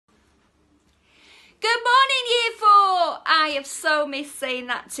Good morning, Year 4! I have so missed saying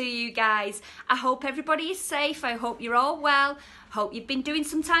that to you guys. I hope everybody is safe. I hope you're all well. I hope you've been doing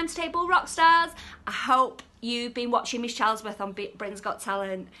some Times Table Rockstars. I hope you've been watching Miss Charlesworth on Britain's Got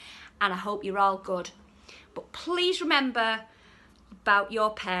Talent. And I hope you're all good. But please remember about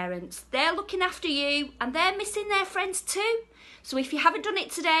your parents. They're looking after you and they're missing their friends too. So if you haven't done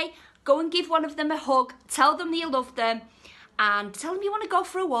it today, go and give one of them a hug. Tell them that you love them and tell them you want to go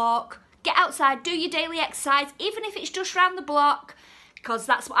for a walk. Get outside, do your daily exercise, even if it's just round the block, because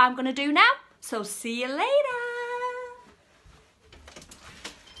that's what I'm going to do now. So see you later.